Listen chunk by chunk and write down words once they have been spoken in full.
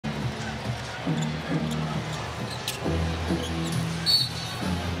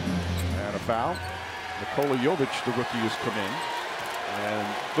foul. Nikola Jovic, the rookie, has come in.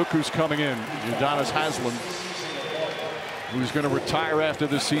 And look who's coming in, Udonis Haslem, who's going to retire after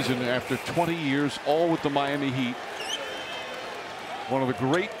this season after 20 years, all with the Miami Heat. One of the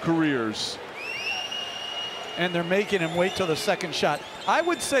great careers. And they're making him wait till the second shot. I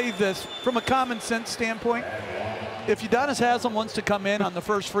would say this from a common sense standpoint. If Udonis Haslem wants to come in on the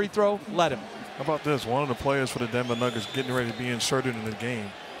first free throw, let him. How about this? One of the players for the Denver Nuggets getting ready to be inserted in the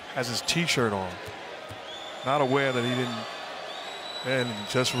game has his T-shirt on. Not aware that he didn't, and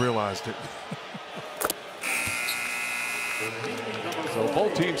just realized it. So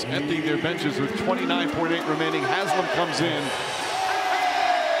both teams emptying their benches with 29.8 remaining. Haslem comes in.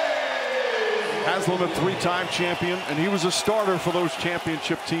 Haslem, a three-time champion, and he was a starter for those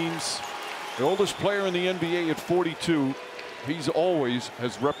championship teams. The oldest player in the NBA at 42. He's always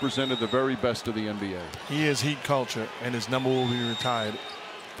has represented the very best of the NBA. He is Heat culture, and his number will be retired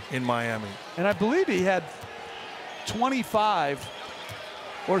in Miami. And I believe he had 25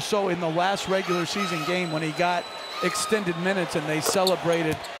 or so in the last regular season game when he got extended minutes and they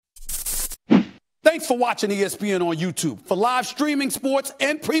celebrated. Thanks for watching ESPN on YouTube. For live streaming, sports,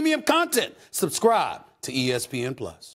 and premium content, subscribe to ESPN+.